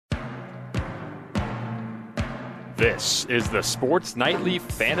This is the Sports Nightly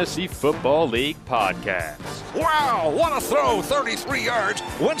Fantasy Football League podcast. Wow, what a throw, 33 yards.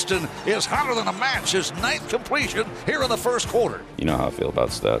 Winston is hotter than a match, his ninth completion here in the first quarter. You know how I feel about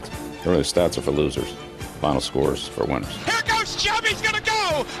stats. Really, stats are for losers. Final scores for winners. Here goes Chubb, he's going to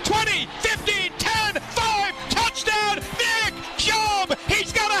go! 20, 15, 10, 5, touchdown, Nick Chubb!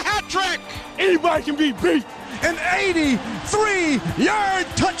 He's got a hat trick! Anybody can be beat! An 83-yard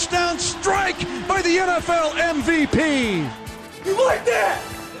touchdown strike by the NFL MVP. You like that?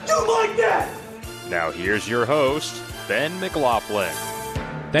 You like that? Now here's your host, Ben McLaughlin.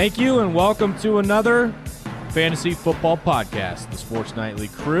 Thank you and welcome to another Fantasy Football Podcast, the Sports Nightly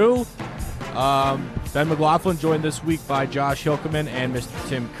crew. Ben McLaughlin joined this week by Josh Hilkeman and Mr.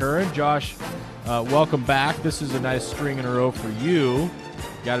 Tim Curran. Josh, welcome back. This is a nice string in a row for you.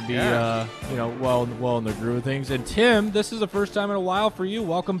 Got to be, well in the groove of things. And Tim, this is the first time in a while for you.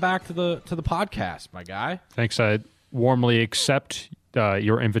 Welcome back to the podcast, my guy. Thanks. I warmly accept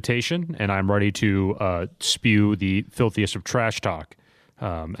your invitation, and I'm ready to spew the filthiest of trash talk,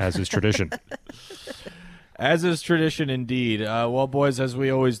 as is tradition. As is tradition, indeed. Well, boys, as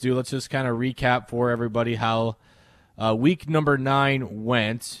we always do, let's just kind of recap for everybody how week number 9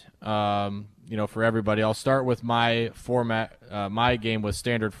 went. For everybody, I'll start with my format, my game with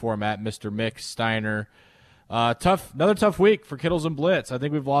standard format, Mr. Mick Steiner. Another tough week for Kittles and Blitz. I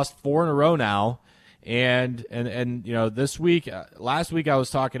think we've lost 4 in a row now. And this week, last week I was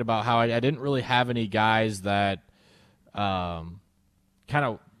talking about how I didn't really have any guys that kind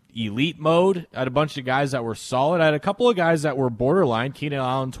of elite mode. I had a bunch of guys that were solid. I had a couple of guys that were borderline. Keenan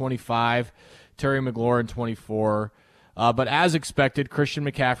Allen, 25, Terry McLaurin, 24. But as expected, Christian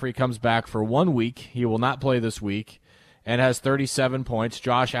McCaffrey comes back for 1 week. He will not play this week and has 37 points.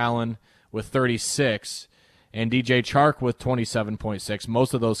 Josh Allen with 36 and DJ Chark with 27.6,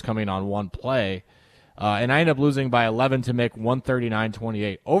 most of those coming on one play. And I ended up losing by 11 to make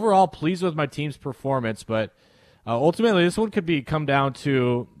 139-28. Overall, pleased with my team's performance, but ultimately this one could come down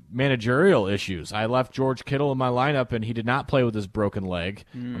to managerial issues. I left George Kittle in my lineup, and he did not play with his broken leg,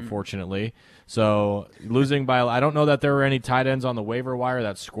 unfortunately. So losing by, I don't know that there were any tight ends on the waiver wire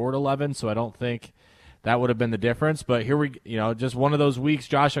that scored 11, so I don't think that would have been the difference. But here just one of those weeks,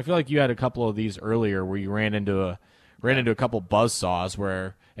 Josh. I feel like you had a couple of these earlier where you ran into a couple buzzsaws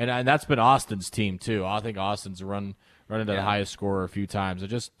where, and that's been Austin's team too. I think Austin's run into the highest scorer a few times. It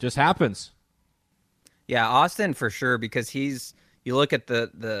just happens. Yeah, Austin for sure, because you look at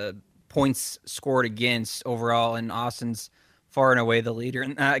the points scored against overall, and Austin's far and away the leader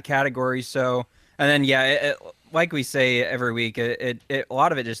in that category. So, and then, like we say every week, a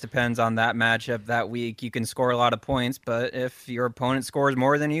lot of it just depends on that matchup that week. You can score a lot of points, but if your opponent scores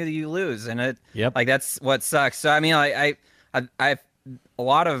more than you lose. And that's what sucks. So, I mean, I've a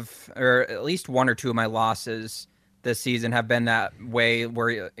lot of, or at least one or two of my losses this season have been that way,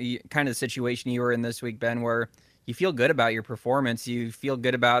 where kind of the situation you were in this week, Ben, where you feel good about your performance. You feel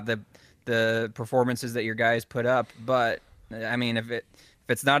good about the performances that your guys put up. But I mean, if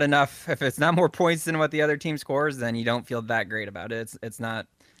it's not enough, if it's not more points than what the other team scores, then you don't feel that great about it. It's not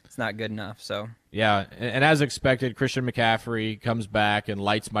good enough. So yeah, and as expected, Christian McCaffrey comes back and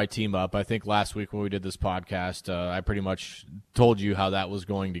lights my team up. I think last week when we did this podcast, I pretty much told you how that was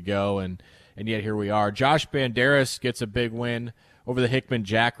going to go, and yet here we are. Josh Banderas gets a big win over the Hickman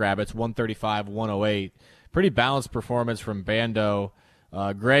Jackrabbits, 135-108. Pretty balanced performance from Bando.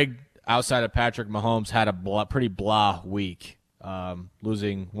 Greg, outside of Patrick Mahomes, had a pretty blah week,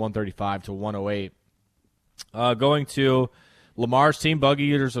 losing 135-108. Going to Lamar's team, Buggy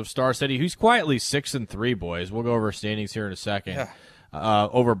Eaters of Star City, who's quietly 6-3, boys. We'll go over standings here in a second. Yeah.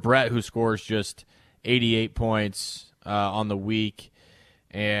 Over Brett, who scores just 88 points on the week.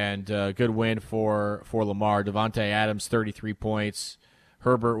 And good win for Lamar. Devontae Adams, 33 points.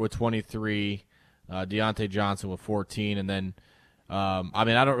 Herbert with 23. Deontay Johnson with 14. And then, I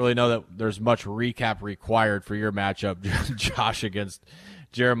don't really know that there's much recap required for your matchup, Josh, against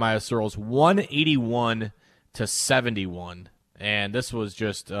Jeremiah Searles. 181-71. And this was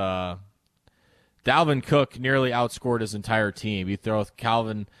just Dalvin Cook nearly outscored his entire team. You throw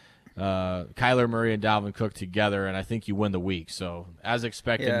Kyler Murray and Dalvin Cook together, and I think you win the week. So, as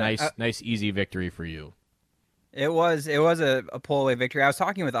expected, nice, easy victory for you. It was a pull-away victory. I was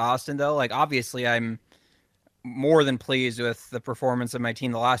talking with Austin, though. Like, obviously, I'm more than pleased with the performance of my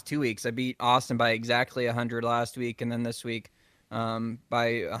team the last 2 weeks. I beat Austin by exactly 100 last week, and then this week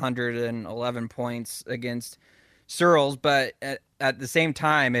by 111 points against Searles. But at the same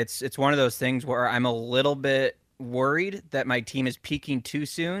time, it's one of those things where I'm a little bit worried that my team is peaking too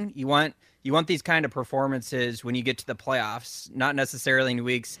soon. You want these kind of performances when you get to the playoffs, not necessarily in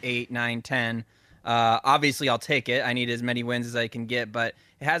weeks 8, 9, 10. Obviously, I'll take it. I need as many wins as I can get, but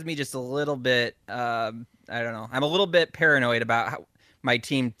it has me just a little bit, I don't know. I'm a little bit paranoid about my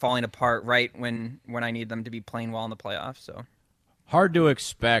team falling apart right when I need them to be playing well in the playoffs. So hard to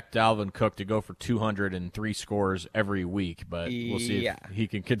expect Dalvin Cook to go for 203 scores every week, but we'll see if he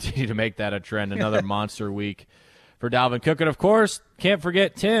can continue to make that a trend. Another monster week for Dalvin Cook. And, of course, can't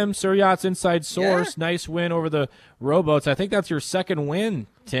forget Tim, Sir Yacht's Inside Source. Yeah. Nice win over the Rowboats. I think that's your second win,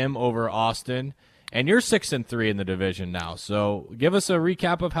 Tim, over Austin. And you're 6-3 in the division now. So give us a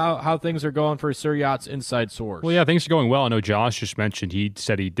recap of how things are going for Sir Yacht's Inside Source. Well, yeah, things are going well. I know Josh just mentioned he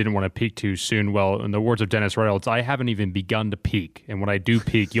said he didn't want to peak too soon. Well, in the words of Dennis Reynolds, I haven't even begun to peak. And when I do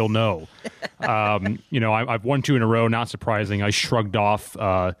peak, you'll know. I've won 2 in a row. Not surprising. I shrugged off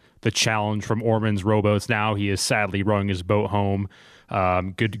the challenge from Orman's Rowboats. Now he is sadly rowing his boat home.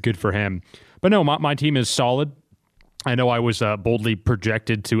 Good for him. But no, my team is solid. I know I was boldly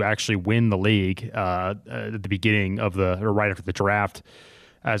projected to actually win the league at the beginning of or right after the draft,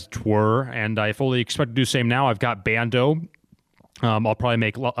 as it were, and I fully expect to do the same now. I've got Bando. I'll probably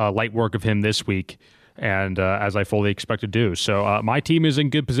make light work of him this week, and as I fully expect to do. So my team is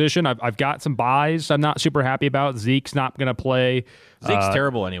in good position. I've got some buys I'm not super happy about. Zeke's not going to play. Zeke's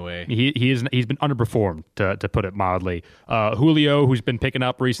terrible anyway. He's been underperformed, to put it mildly. Julio, who's been picking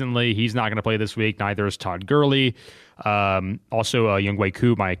up recently, he's not going to play this week. Neither is Todd Gurley. Also, Younghoe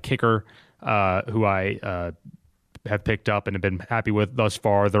Koo, my kicker, who I have picked up and have been happy with thus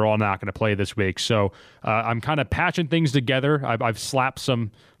far. They're all not going to play this week. So I'm kind of patching things together. I've slapped some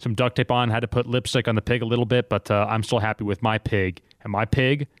duct tape on, had to put lipstick on the pig a little bit, but I'm still happy with my pig. And my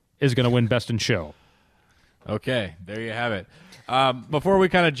pig is going to win Best in Show. Okay, there you have it. Before we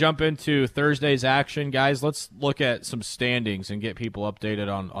kind of jump into Thursday's action, guys, let's look at some standings and get people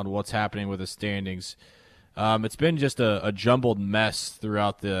updated on what's happening with the standings. It's been just a jumbled mess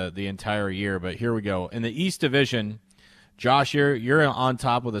throughout the entire year, but here we go. In the East Division, Josh, you're on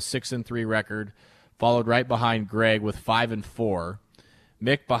top with a 6-3 record, followed right behind Greg with 5-4.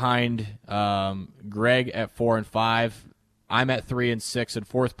 Mick behind Greg at 4-5. I'm at 3-6 in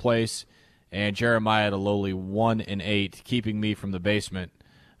fourth place, and Jeremiah at a lowly 1-8, keeping me from the basement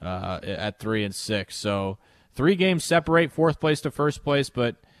at 3-6. So 3 games separate fourth place to first place,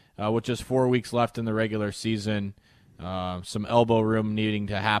 but with just 4 weeks left in the regular season, some elbow room needing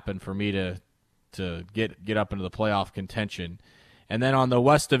to happen for me to get up into the playoff contention. And then on the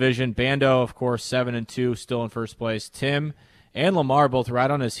West Division, Bando, of course, 7-2, still in first place. Tim and Lamar both right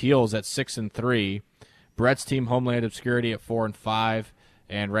on his heels at 6-3. Brett's team, Homeland Obscurity, at 4-5.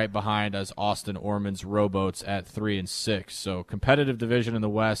 And right behind us, Austin Orman's Rowboats at 3-6. So competitive division in the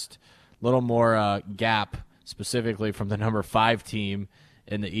West, a little more gap specifically from the number 5 team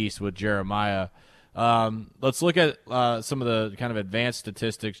in the East with Jeremiah. Let's look at some of the kind of advanced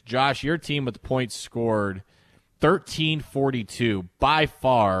statistics. Josh, your team with the points scored 1342, by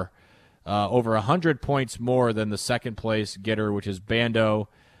far over 100 points more than the second place getter, which is Bando.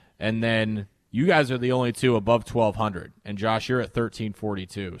 And then you guys are the only two above 1,200. And, Josh, you're at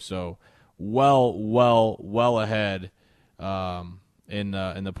 1342. So well ahead in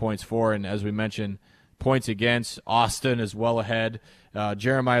the points for. And as we mentioned, points against, Austin is well ahead.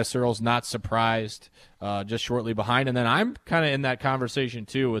 Jeremiah Searles, not surprised, just shortly behind. And then I'm kind of in that conversation,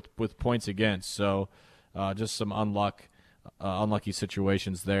 too, with points against. So just some unlucky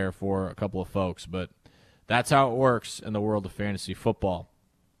situations there for a couple of folks. But that's how it works in the world of fantasy football.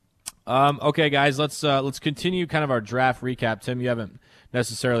 Okay, guys, let's continue kind of our draft recap. Tim, you haven't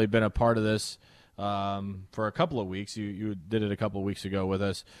necessarily been a part of this for a couple of weeks. You did it a couple of weeks ago with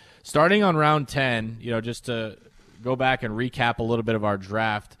us. Starting on round 10, just to go back and recap a little bit of our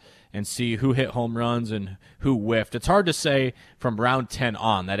draft and see who hit home runs and who whiffed. It's hard to say from round 10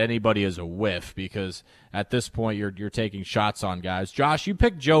 on that anybody is a whiff because at this point you're taking shots on guys. Josh, you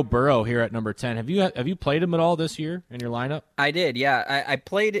picked Joe Burrow here at number 10. Have you played him at all this year in your lineup? I did, yeah. I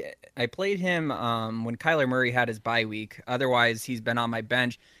played him when Kyler Murray had his bye week. Otherwise, he's been on my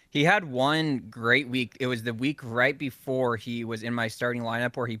bench. He had one great week. It was the week right before he was in my starting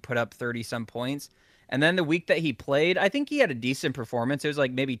lineup where he put up 30-some points. And then the week that he played, I think he had a decent performance. It was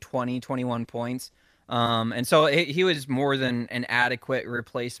like maybe 20, 21 points. And so he was more than an adequate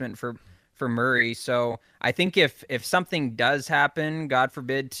replacement for Murray. So I think if something does happen, God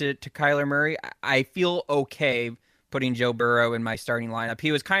forbid, to Kyler Murray, I feel okay putting Joe Burrow in my starting lineup.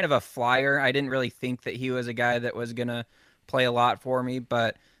 He was kind of a flyer. I didn't really think that he was a guy that was going to play a lot for me.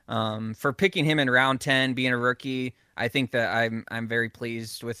 But for picking him in round 10, being a rookie, I think that I'm very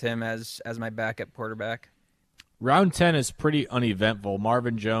pleased with him as my backup quarterback. Round 10 is pretty uneventful.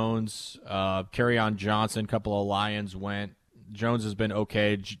 Marvin Jones, Kerryon Johnson, a couple of Lions went. Jones has been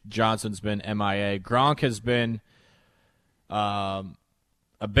okay. Johnson's been MIA. Gronk has been a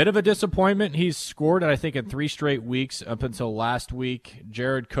bit of a disappointment. He's scored, I think, in 3 straight weeks up until last week.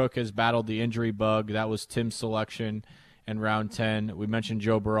 Jared Cook has battled the injury bug. That was Tim's selection in round 10. We mentioned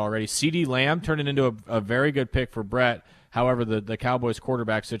Joe Burrow already. CeeDee Lamb turned it into a very good pick for Brett. However, the Cowboys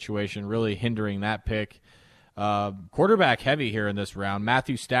quarterback situation really hindering that pick. Quarterback heavy here in this round.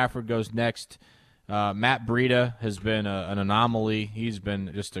 Matthew Stafford goes next. Matt Breida has been an anomaly. He's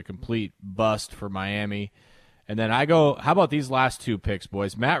been just a complete bust for Miami. And then I go, how about these last 2 picks,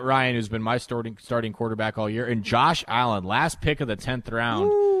 boys? Matt Ryan, who's been my starting quarterback all year, and Josh Allen, last pick of the 10th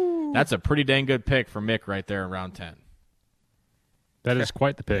round. Ooh. That's a pretty dang good pick for Mick right there in round 10. That is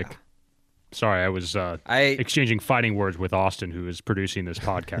quite the pick. Yeah. Sorry, I was exchanging fighting words with Austin, who is producing this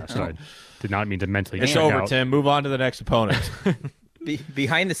podcast. I did not mean to mentally It's over, out. Tim. Move on to the next opponent.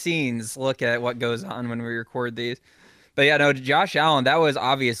 Behind the scenes, look at what goes on when we record these. But, yeah, no, Josh Allen, that was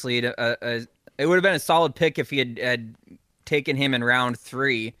obviously it would have been a solid pick if he had taken him in round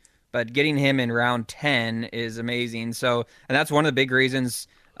 3, but getting him in round 10 is amazing. So, and that's one of the big reasons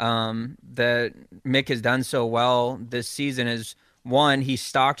that Mick has done so well this season is, one, he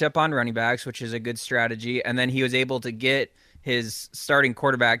stocked up on running backs, which is a good strategy, and then he was able to get his starting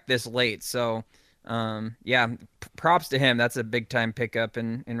quarterback this late. So, props to him. That's a big-time pickup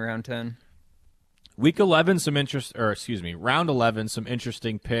in round 10. Round 11, some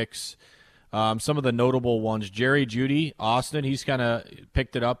interesting picks. Some of the notable ones, Jerry Jeudy, Austin, he's kind of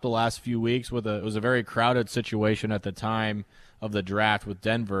picked it up the last few weeks. It was a very crowded situation at the time of the draft with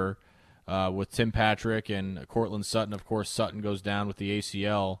Denver, with Tim Patrick and Cortland Sutton. Of course, Sutton goes down with the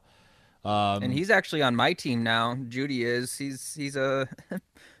ACL. And he's actually on my team now. Jeudy is. He's a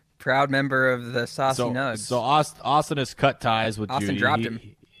proud member of the Saucy Nugs. So Austin has cut ties with Austin Jeudy. Dropped him.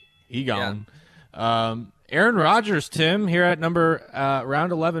 He gone. Yeah. Aaron Rodgers, Tim, here at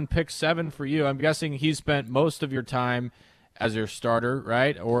round 11, pick 7 for you. I'm guessing he spent most of your time as your starter,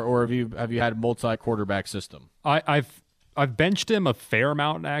 right? Or have you had a multi-quarterback system? I've benched him a fair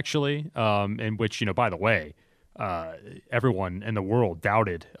amount actually, in which, by the way, everyone in the world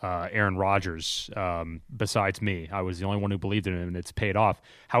doubted Aaron Rodgers besides me. I was the only one who believed in him, and it's paid off.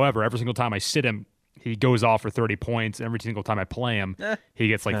 However, every single time I sit him, he goes off for 30 points. Every single time I play him, he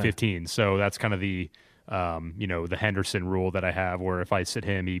gets like 15. So that's kind of the Henderson rule that I have, where if I sit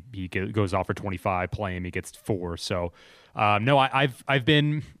him, he goes off for 25, play him, he gets 4. So, no, I've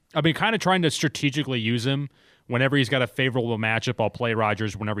been kind of trying to strategically use him. Whenever he's got a favorable matchup, I'll play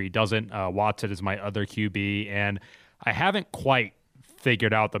Rodgers. Whenever he doesn't, Watson is my other QB, and I haven't quite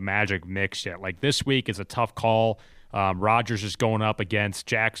figured out the magic mix yet. Like this week is a tough call. Rodgers is going up against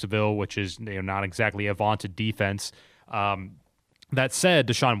Jacksonville, which is not exactly a vaunted defense. That said,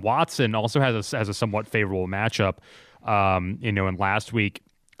 Deshaun Watson also has a somewhat favorable matchup. In last week,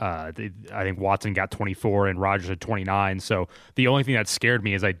 I think Watson got 24 and Rodgers had 29. So the only thing that scared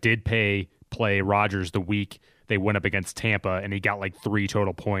me is I did play Rodgers the week they went up against Tampa, and he got like 3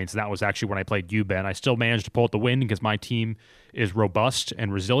 total points. And that was actually when I played you, Ben. I still managed to pull out the win because my team is robust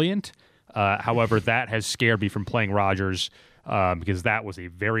and resilient. However, that has scared me from playing Rodgers. Because that was a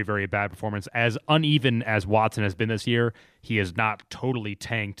very, very bad performance. As uneven as Watson has been this year, he has not totally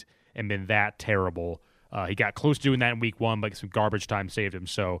tanked and been that terrible. He got close to doing that in week 1, but some garbage time saved him.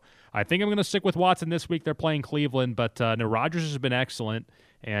 So I think I'm going to stick with Watson this week. They're playing Cleveland, but no, Rodgers has been excellent,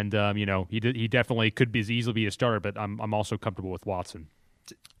 and he definitely could easily be a starter. But I'm also comfortable with Watson.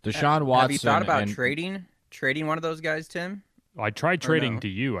 Deshaun Watson. Have you thought about trading one of those guys, Tim? I tried trading to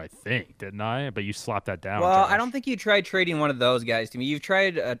you, I think, didn't I? But you slapped that down. Well, Josh. I don't think you tried trading one of those guys to me. You've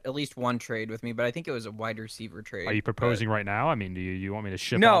tried at least one trade with me, but I think it was a wide receiver trade. Are you proposing right now? I mean, do you want me to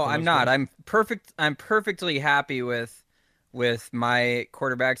ship? No, I'm not. Guys? I'm perfectly happy with my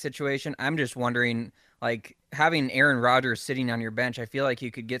quarterback situation. I'm just wondering, like, having Aaron Rodgers sitting on your bench, I feel like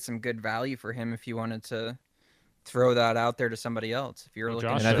you could get some good value for him if you wanted to throw that out there to somebody else. If you're looking,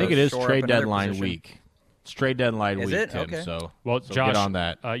 and I think it is trade deadline week. It's trade deadline week, Tim. Okay. So Josh, get on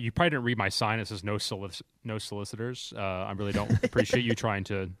that. You probably didn't read my sign. It says no solicitors. I really don't appreciate you trying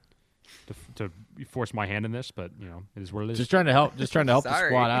to force my hand in this, but it is what it is. Just trying to help the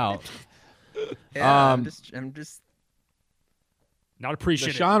squad out. Yeah, I'm just not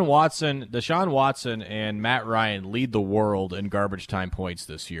appreciating. Deshaun Watson and Matt Ryan lead the world in garbage time points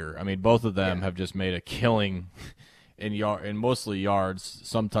this year. I mean, both of them have just made a killing in mostly yards,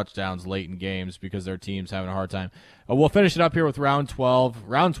 some touchdowns late in games because their team's having a hard time. We'll finish it up here with round 12.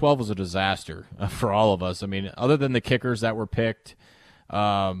 Round 12 was a disaster for all of us. I mean, other than the kickers that were picked,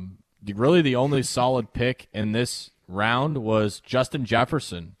 really the only solid pick in this round was Justin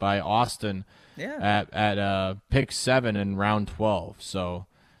Jefferson by Austin. at pick 7 in round 12. So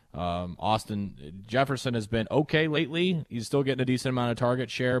Austin Jefferson has been okay lately. He's still getting a decent amount of target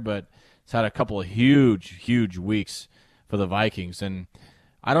share, but he's had a couple of huge weeks for the Vikings. And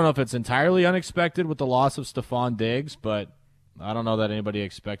I don't know if it's entirely unexpected with the loss of Stephon Diggs, but I don't know that anybody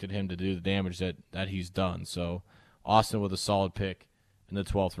expected him to do the damage that he's done. So Austin with a solid pick in the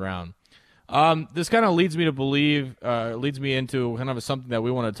 12th round. This kind of leads me into kind of something that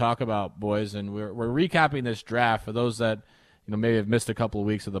we want to talk about, boys, and we're recapping this draft for those that maybe have missed a couple of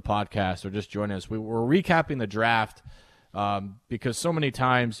weeks of the podcast or just joining us. We're recapping the draft because so many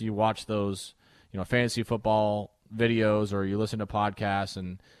times you watch those fantasy football videos or you listen to podcasts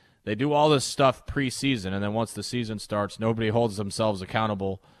and they do all this stuff preseason, and then once the season starts, nobody holds themselves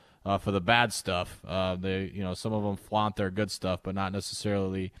accountable for the bad stuff. Some of them flaunt their good stuff, but not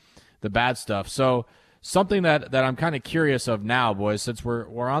necessarily the bad stuff. So something that I'm kind of curious of now, boys, since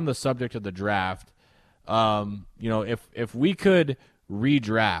we're on the subject of the draft, if we could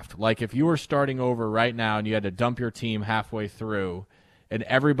redraft, like if you were starting over right now and you had to dump your team halfway through and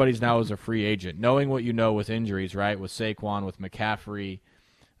everybody's now as a free agent, knowing what you know with injuries, right, with Saquon, with McCaffrey,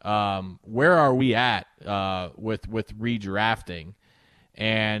 where are we at with redrafting?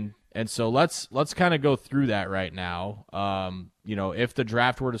 And so let's kind of go through that right now. If the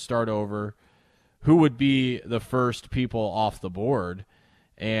draft were to start over, who would be the first people off the board,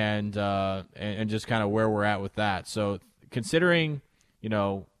 and just kind of where we're at with that. So considering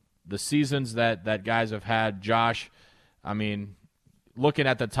the seasons that guys have had, Josh, I mean, looking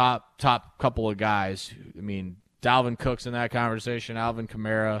at the top couple of guys, I mean, Dalvin Cook's in that conversation, Alvin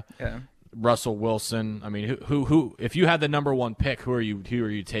Kamara, Russell Wilson. I mean, who if you had the number 1 pick, who are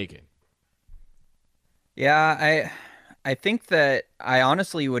you taking? Yeah, I think that I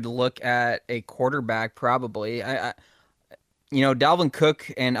honestly would look at a quarterback probably. Dalvin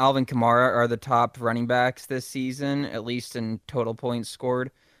Cook and Alvin Kamara are the top running backs this season, at least in total points scored.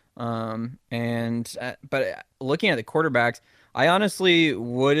 But looking at the quarterbacks, I honestly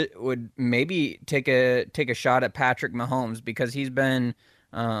would maybe take a shot at Patrick Mahomes because he's been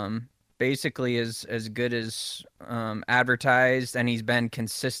basically as good as advertised, and he's been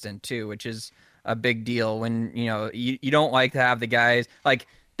consistent too, which is a big deal when you don't like to have the guys like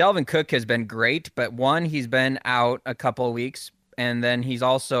Dalvin Cook has been great, but he's been out a couple of weeks, and then he's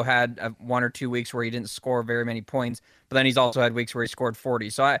also had 1 or 2 weeks where he didn't score very many points, but then he's also had weeks where he scored 40.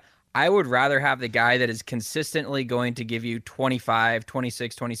 So I would rather have the guy that is consistently going to give you 25,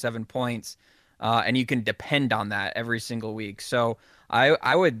 26, 27 points, and you can depend on that every single week. So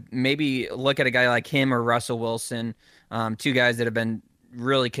I would maybe look at a guy like him or Russell Wilson, 2 guys that have been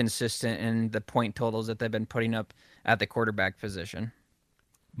really consistent in the point totals that they've been putting up at the quarterback position.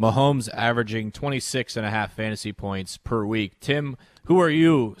 Mahomes averaging 26.5 fantasy points per week. Tim, who are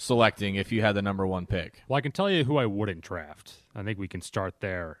you selecting if you had the number 1 pick? Well, I can tell you who I wouldn't draft. I think we can start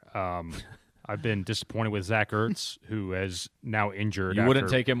there. I've been disappointed with Zach Ertz, who is now injured. You wouldn't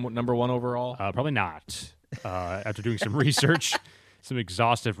take him number 1 overall? Probably not. After doing some research, some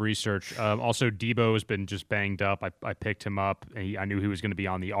exhaustive research. Also, Debo has been just banged up. I picked him up. I knew he was going to be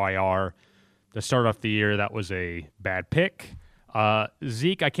on the IR. To start off the year, that was a bad pick.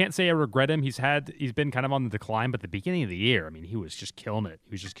 Zeke, I can't say I regret him. He's been kind of on the decline, but at the beginning of the year, I mean, he was just killing it.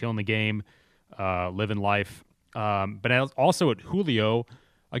 He was just killing the game, living life. But also at Julio,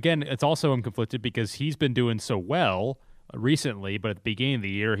 again, it's also I'm conflicted because he's been doing so well recently, but at the beginning of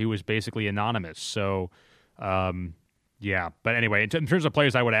the year, he was basically anonymous. So, yeah. But anyway, in terms of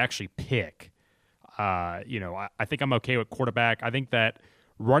players I would actually pick, I think I'm okay with quarterback. I think that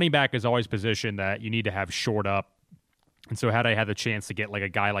running back is always a position that you need to have shored up. And so had I had the chance to get like a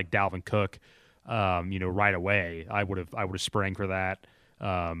guy like Dalvin Cook, right away, I would have sprang for that.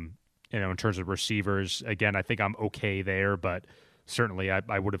 In terms of receivers, again, I think I'm okay there, but certainly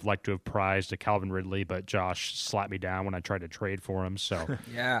I would have liked to have prized a Calvin Ridley, but Josh slapped me down when I tried to trade for him. So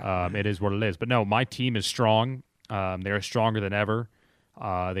yeah, it is what it is. But no, my team is strong. They're stronger than ever.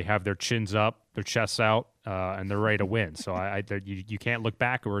 They have their chins up, their chests out, and they're ready to win. So you can't look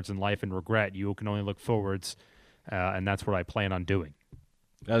backwards in life and regret. You can only look forwards. And that's what I plan on doing.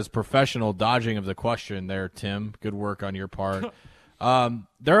 That is professional dodging of the question there, Tim. Good work on your part.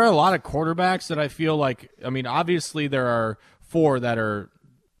 There are a lot of quarterbacks that I feel like, I mean, obviously there are 4 that are,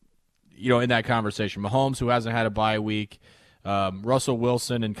 in that conversation. Mahomes, who hasn't had a bye week. Russell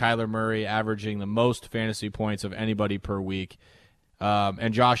Wilson and Kyler Murray averaging the most fantasy points of anybody per week.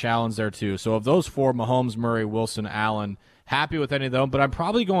 And Josh Allen's there too. So of those 4, Mahomes, Murray, Wilson, Allen, happy with any of them. But I'm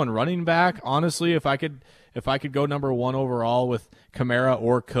probably going running back, honestly, if I could go number 1 overall with Kamara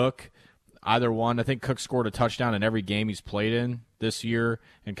or Cook, either one. I think Cook scored a touchdown in every game he's played in this year,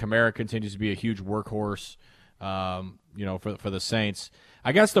 and Kamara continues to be a huge workhorse, for the Saints.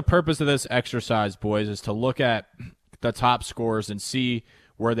 I guess the purpose of this exercise, boys, is to look at the top scores and see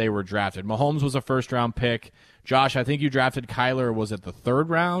where they were drafted. Mahomes was a first-round pick. Josh, I think you drafted Kyler, was it the third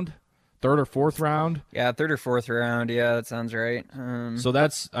or fourth round? Yeah, third or fourth round. Yeah, that sounds right. So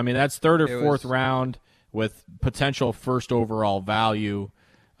that's third or fourth round with potential first overall value.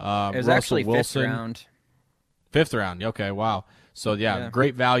 It was Russell actually Wilson, fifth round. Fifth round. Okay, wow. So, yeah,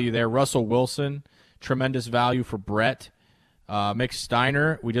 great value there. Russell Wilson, tremendous value for Brett. Mick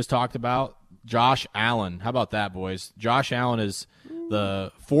Steiner, we just talked about. Josh Allen. How about that, boys? Josh Allen is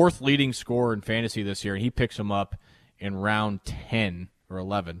the fourth leading scorer in fantasy this year, and he picks him up in round 10 or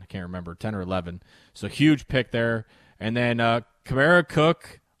 11. I can't remember, 10 or 11. So, huge pick there. And then Kamara,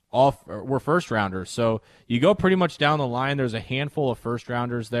 Cook, all were first-rounders. So, you go pretty much down the line. There's a handful of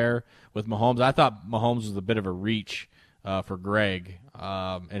first-rounders there with Mahomes. I thought Mahomes was a bit of a reach for Greg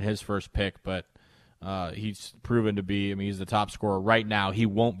in his first pick, but he's proven to be, he's the top scorer right now. He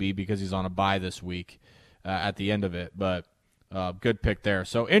won't be because he's on a bye this week at the end of it, but good pick there.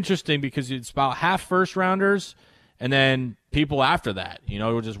 So interesting because it's about half first-rounders and then people after that,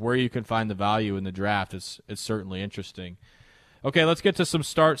 just where you can find the value in the draft. It's certainly interesting. Okay, let's get to some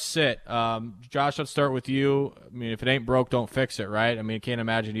start-sit. Josh, let's start with you. If it ain't broke, don't fix it, right? I can't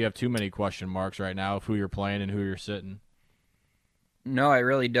imagine you have too many question marks right now of who you're playing and who you're sitting. No, I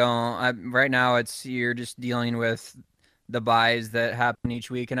really don't. Right now, you're just dealing with the buys that happen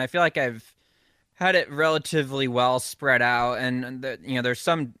each week, and I feel like I've had it relatively well spread out. And there's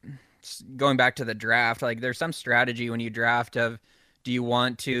some, going back to the draft, like there's some strategy when you draft of, do you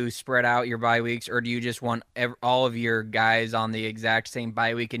want to spread out your bye weeks, or do you just want all of your guys on the exact same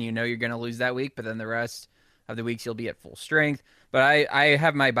bye week, and you're going to lose that week, but then the rest of the weeks you'll be at full strength? But I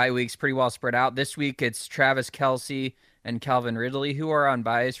have my bye weeks pretty well spread out. This week it's Travis Kelce and Calvin Ridley who are on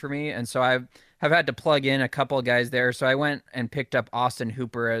buys for me, and so I've had to plug in a couple of guys there. So I went and picked up Austin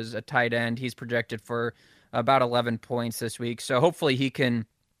Hooper as a tight end. He's projected for about 11 points this week, so hopefully he can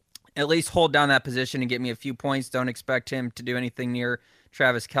at least hold down that position and get me a few points. Don't expect him to do anything near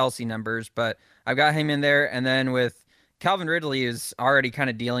Travis Kelce numbers, but I've got him in there. And then with Calvin Ridley is already kind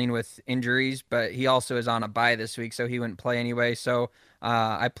of dealing with injuries, but he also is on a bye this week, so he wouldn't play anyway. So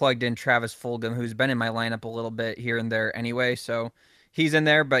I plugged in Travis Fulgham, who's been in my lineup a little bit here and there anyway, so he's in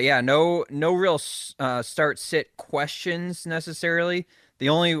there. But yeah, no real start-sit questions necessarily. The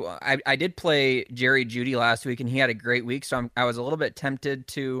only I did play Jerry Jeudy last week, and he had a great week, so I was a little bit tempted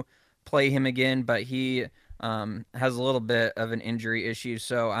to play him again, but he has a little bit of an injury issue,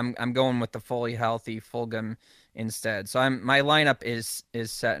 so I'm going with the fully healthy Fulgham instead. So my lineup is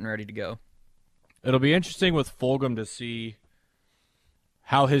set and ready to go. It'll be interesting with Fulgham to see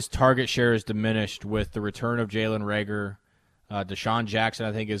how his target share is diminished with the return of Jalen Reagor. Deshaun Jackson,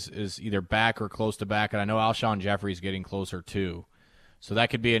 I think, is either back or close to back, and I know Alshon Jeffrey's getting closer too. So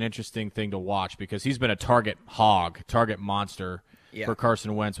that could be an interesting thing to watch because he's been a target monster for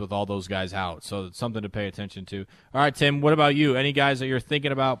Carson Wentz with all those guys out. So it's something to pay attention to. All right, Tim, what about you? Any guys that you're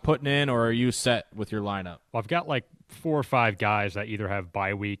thinking about putting in, or are you set with your lineup? Well, I've got like 4 or 5 guys that either have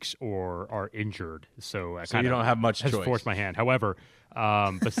bye weeks or are injured. So you don't have much choice. Forced my hand. However,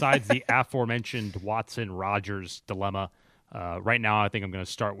 besides the aforementioned Watson-Rodgers dilemma, right now I think I'm going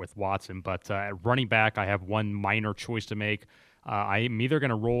to start with Watson. But at running back, I have one minor choice to make. I am either going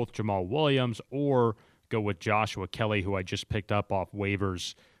to roll with Jamal Williams or go with Joshua Kelly, who I just picked up off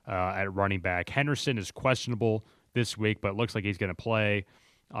waivers at running back. Henderson is questionable this week, but it looks like he's going to play.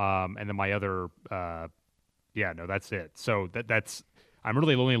 And then my other, that's it. So that's I'm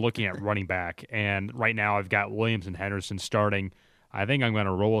really only looking at running back, and right now I've got Williams and Henderson starting. I think I'm going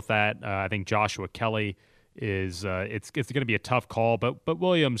to roll with that. I think Joshua Kelly is it's going to be a tough call, but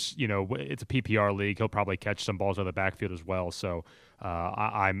Williams, it's a PPR league. He'll probably catch some balls out of the backfield as well. So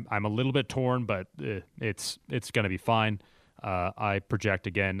I'm a little bit torn, but it's going to be fine. I project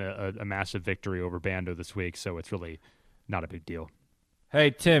again a massive victory over Bando this week, so it's really not a big deal. Hey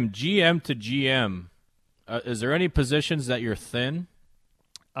Tim, GM to GM, is there any positions that you're thin?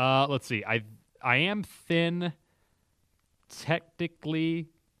 Let's see. I am thin technically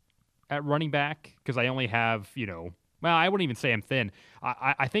at running back because I only have, I wouldn't even say I'm thin.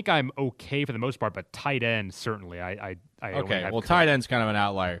 I think I'm okay for the most part, but tight end certainly. I okay. Well, tight end's kind of an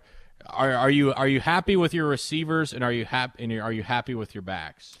outlier. Are you happy with your receivers, and are you happy with your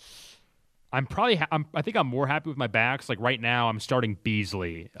backs? I think I'm more happy with my backs. Like right now, I'm starting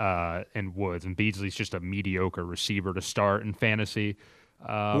Beasley and Woods, and Beasley's just a mediocre receiver to start in fantasy.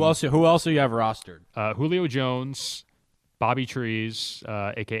 Who else do you have rostered? Julio Jones, Bobby Trees,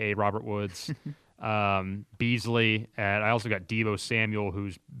 a.k.a. Robert Woods, Beasley, and I also got Deebo Samuel,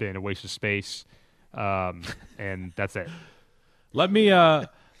 who's been a waste of space, and that's it. Let me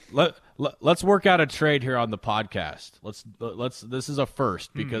let's work out a trade here on the podcast. Let's this is a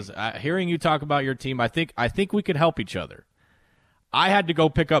first because hearing you talk about your team, I think we could help each other. I had to go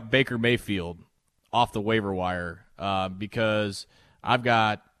pick up Baker Mayfield off the waiver wire because I've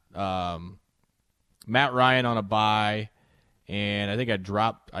got Matt Ryan on a bye, and I think I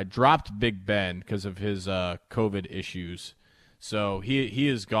dropped Big Ben because of his COVID issues. So he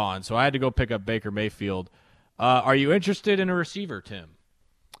is gone. So I had to go pick up Baker Mayfield. Are you interested in a receiver, Tim?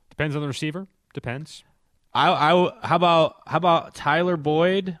 Depends on the receiver. Depends. How about Tyler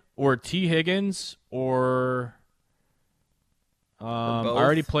Boyd or T. Higgins or I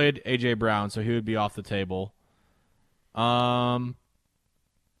already played A.J. Brown, so he would be off the table. Terry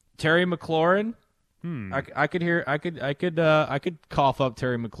McLaurin. I could cough up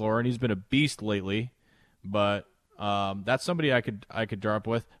Terry McLaurin. He's been a beast lately, but that's somebody I could drop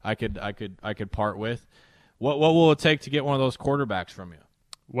with. I could part with. What will it take to get one of those quarterbacks from you?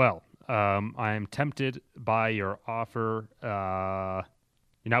 Well, I am tempted by your offer.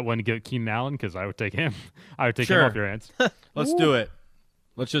 You're not willing to get Keenan Allen because I would take him. I would take him off your hands. Let's do it.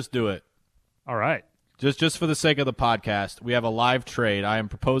 Let's just do it. All right. Just for the sake of the podcast, we have a live trade. I am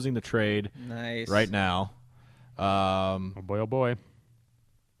proposing the trade right now. Oh boy.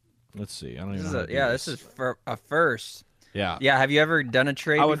 Let's see. I don't even know. This is for a first. Yeah. Yeah. Have you ever done a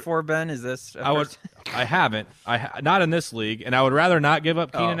trade before, Ben? Is this? I haven't. Not in this league, and I would rather not give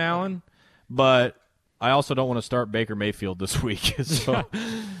up Keenan Allen, but I also don't want to start Baker Mayfield this week. So,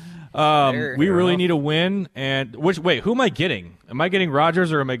 we really need a win. And who am I getting? Am I getting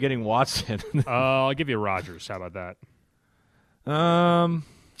Rodgers or am I getting Watson? I'll give you Rodgers. How about that?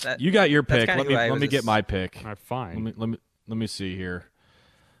 You got your pick. Let me get my pick. All right, fine. Let me see here.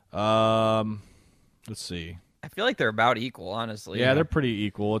 Let's see. I feel like they're about equal, honestly. Yeah, they're pretty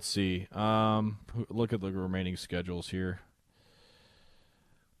equal. Let's see. Look at the remaining schedules here.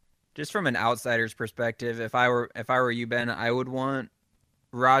 Just from an outsider's perspective, if I were you, Ben, I would want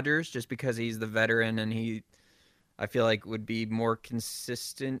Rodgers just because he's the veteran and I feel like would be more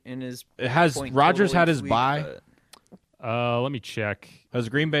consistent in his. Has Rodgers had his bye? Let me check. Has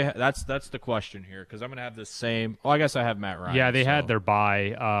Green Bay? That's the question here because I'm gonna have the same. Well, I guess I have Matt Ryan. Yeah, they had their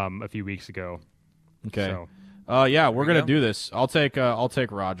bye a few weeks ago. Okay. So. Yeah, we're gonna do this. I'll take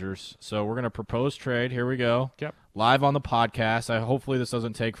Rodgers. So we're gonna propose trade. Here we go. Yep. Live on the podcast. Hopefully this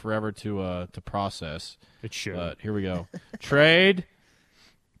doesn't take forever to process. It should. But here we go. Trade.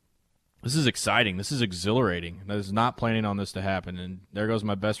 This is exciting. This is exhilarating. I was not planning on this to happen, and there goes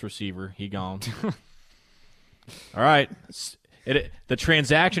my best receiver. He gone. All right. The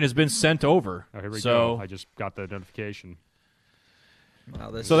transaction has been sent over. Oh, here we go. I just got the notification.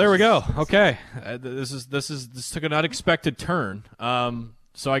 Wow, there we go. Okay, this took an unexpected turn.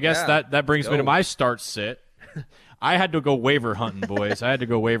 So I guess that brings me to my start sit. I had to go waiver hunting, boys. I had to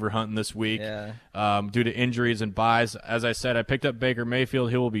go waiver hunting this week due to injuries and buys. As I said, I picked up Baker Mayfield.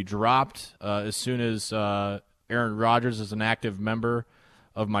 He will be dropped as soon as Aaron Rodgers is an active member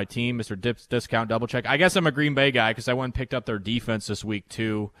of my team, Mr. Discount Double Check. I guess I'm a Green Bay guy because I went and picked up their defense this week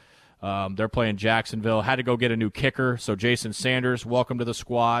too. They're playing Jacksonville. Had to go get a new kicker, so Jason Sanders, welcome to the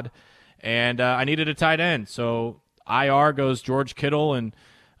squad. And I needed a tight end, so IR goes George Kittle, and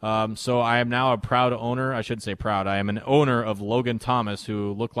so I am now a proud owner. I shouldn't say proud. I am an owner of Logan Thomas,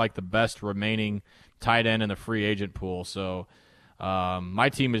 who looked like the best remaining tight end in the free agent pool. So my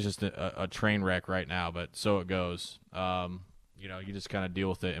team is just a train wreck right now, but so it goes. You just kind of deal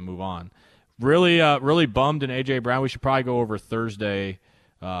with it and move on. Really bummed in A.J. Brown. We should probably go over Thursday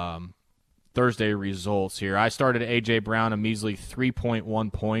results here. I started A.J. Brown a measly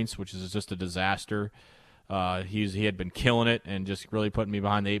 3.1 points, which is just a disaster. He had been killing it and just really putting me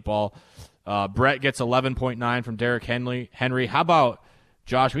behind the eight ball. Brett gets 11.9 from Derrick Henry. How about,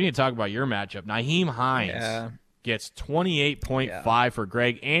 Josh, we need to talk about your matchup. Nyheim Hines gets 28.5 for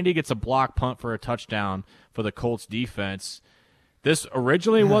Greg. Andy gets a block punt for a touchdown for the Colts defense. This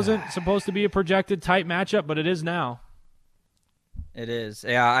originally wasn't supposed to be a projected tight matchup, but it is now. It is.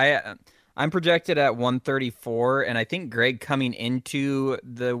 Yeah, I'm projected at 134, and I think Greg coming into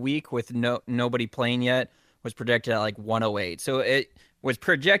the week with nobody playing yet was projected at like 108. So it was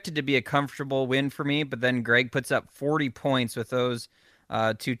projected to be a comfortable win for me, but then Greg puts up 40 points with those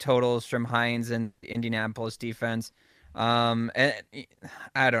two totals from Hines and the Indianapolis defense. And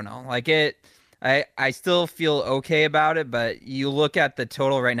I don't know. Like I still feel okay about it, but you look at the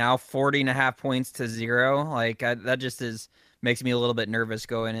total right now, 40.5 points to 0. Like that just makes me a little bit nervous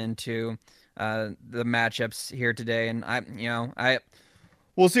going into the matchups here today. And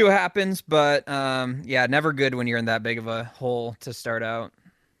we'll see what happens. But yeah, never good when you're in that big of a hole to start out.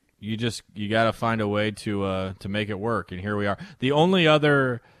 You got to find a way to make it work, and here we are. The only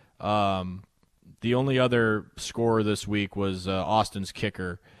other scorer this week was Austin's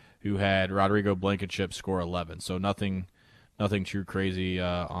kicker, who had Rodrigo Blankenship score 11. So nothing too crazy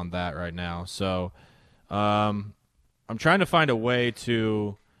on that right now. So I'm trying to find a way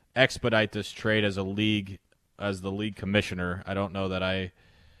to expedite this trade as the league commissioner. I don't know that I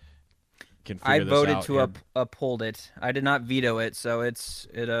can figure this out. I voted to uphold it. I did not veto it, so I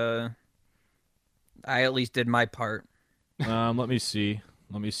at least did my part. Let me see.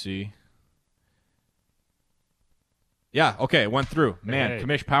 Yeah, okay, it went through. Man, Hey.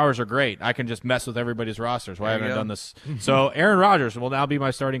 commish powers are great. I can just mess with everybody's rosters. Why haven't I done this? So Aaron Rodgers will now be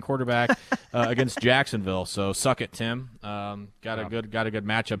my starting quarterback against Jacksonville. So suck it, Tim. Got a good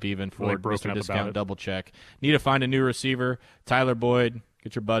matchup even for Really broken Mr. up Discount about it. Double Check. Need to find a new receiver. Tyler Boyd,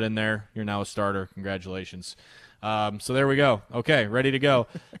 get your butt in there. You're now a starter. Congratulations. So there we go. Okay, ready to go.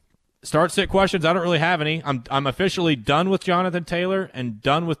 Start sit questions. I don't really have any. I'm officially done with Jonathan Taylor and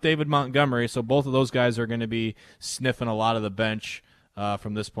done with David Montgomery. So both of those guys are going to be sniffing a lot of the bench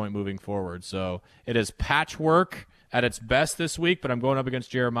from this point moving forward. So it is patchwork at its best this week, but I'm going up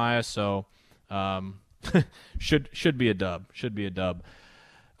against Jeremiah, so should be a dub. Should be a dub.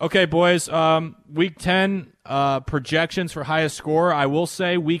 Okay, boys. Week 10 projections for highest score. I will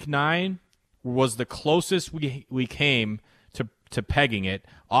say Week 9 was the closest we came to pegging it.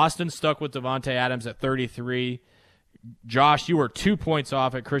 Austin stuck with Devontae Adams at 33. Josh, you were 2 points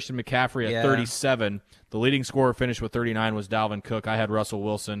off at Christian McCaffrey at 37. The leading scorer finished with 39 was Dalvin Cook. I had Russell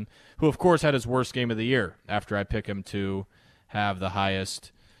Wilson, who, of course, had his worst game of the year after I pick him to have the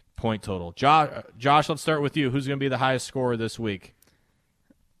highest point total. Josh, let's start with you. Who's going to be the highest scorer this week?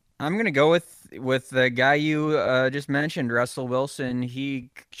 I'm going to go with the guy you just mentioned, Russell Wilson. He's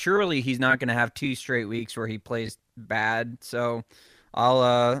not going to have 2 straight weeks where he plays bad. So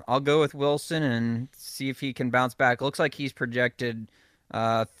I'll go with Wilson and see if he can bounce back. Looks like he's projected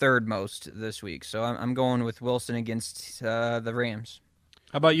third most this week. So I'm going with Wilson against the Rams.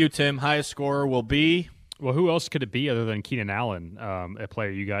 How about you, Tim? Highest scorer will be? Well, who else could it be other than Keenan Allen, a player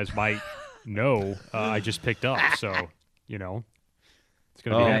you guys might know I just picked up. So, it's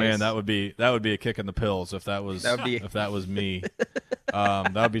going to be nice. Man, that would be a kick in the pills if that was me.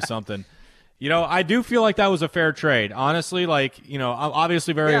 That would be something. I do feel like that was a fair trade. Honestly, I'm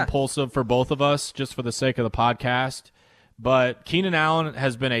obviously very impulsive for both of us just for the sake of the podcast. But Keenan Allen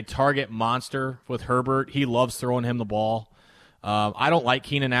has been a target monster with Herbert. He loves throwing him the ball. I don't like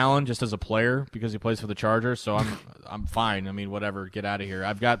Keenan Allen just as a player because he plays for the Chargers, so I'm fine. I mean, whatever, get out of here.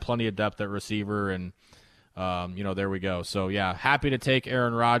 I've got plenty of depth at receiver, and there we go. So yeah, happy to take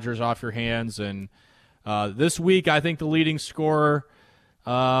Aaron Rodgers off your hands. And this week, I think the leading scorer.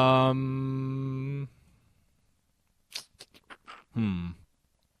 I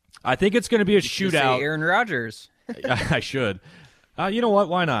think it's going to be a shootout. Say Aaron Rodgers. I should. You know what?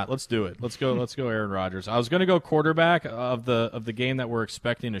 Why not? Let's do it. Let's go Aaron Rodgers. I was going to go quarterback of the game that we're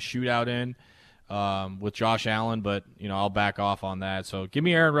expecting a shootout in with Josh Allen, but I'll back off on that. So give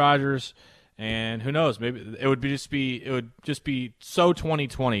me Aaron Rodgers, and who knows? Maybe it would just be so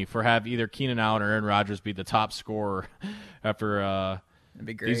 2020 for have either Keenan Allen or Aaron Rodgers be the top scorer after. That'd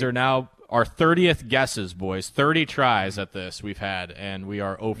be great. These are now our 30th guesses, boys. 30 tries at this we've had, and we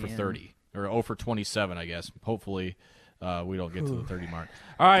are 0 for 30 or 0 for 27, I guess. Hopefully. We don't get to the 30 mark.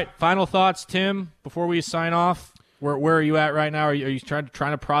 All right, final thoughts, Tim, before we sign off. Where are you at right now? Are you trying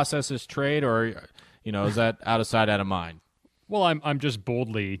to process this trade, or is that out of sight, out of mind? Well, I'm just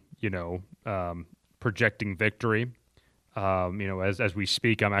boldly, projecting victory. As we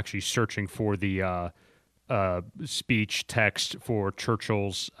speak, I'm actually searching for the speech text for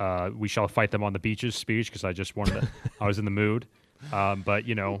Churchill's "We shall fight them on the beaches" speech because I just wanted I was in the mood. But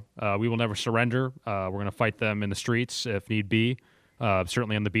we will never surrender. We're going to fight them in the streets if need be,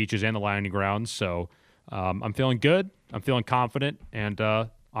 certainly on the beaches and the landing grounds. So I'm feeling good. I'm feeling confident, and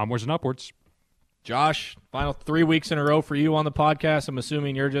onwards and upwards. Josh, final 3 weeks in a row for you on the podcast. I'm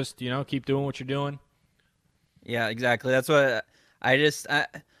assuming you're just keep doing what you're doing. Yeah, exactly. That's what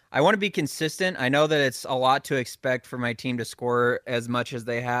I want to be consistent. I know that it's a lot to expect for my team to score as much as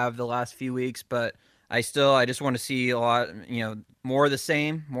they have the last few weeks, but I just want to see a lot, more of the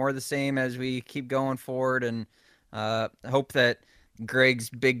same as we keep going forward, and hope that Greg's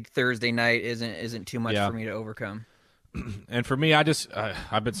big Thursday night isn't too much for me to overcome. And for me, I've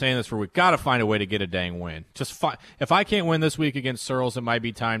been saying this for a week. Got to find a way to get a dang win. If I can't win this week against Searles, it might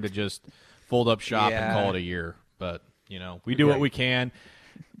be time to just fold up shop and call it a year. But we do what we can.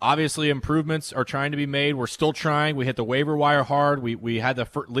 Obviously, improvements are trying to be made. We're still trying. We hit the waiver wire hard. We had the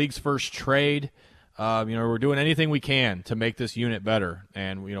league's first trade. We're doing anything we can to make this unit better,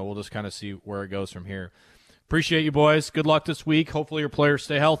 and we'll just kind of see where it goes from here. Appreciate you, boys. Good luck this week. Hopefully your players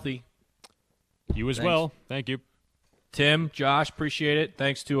stay healthy. You as well. Thank you. Tim, Josh, appreciate it.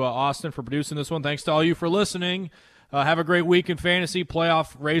 Thanks to Austin for producing this one. Thanks to all you for listening. Have a great week in fantasy.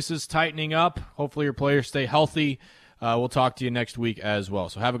 Playoff races tightening up. Hopefully your players stay healthy. We'll talk to you next week as well.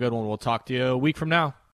 So have a good one. We'll talk to you a week from now.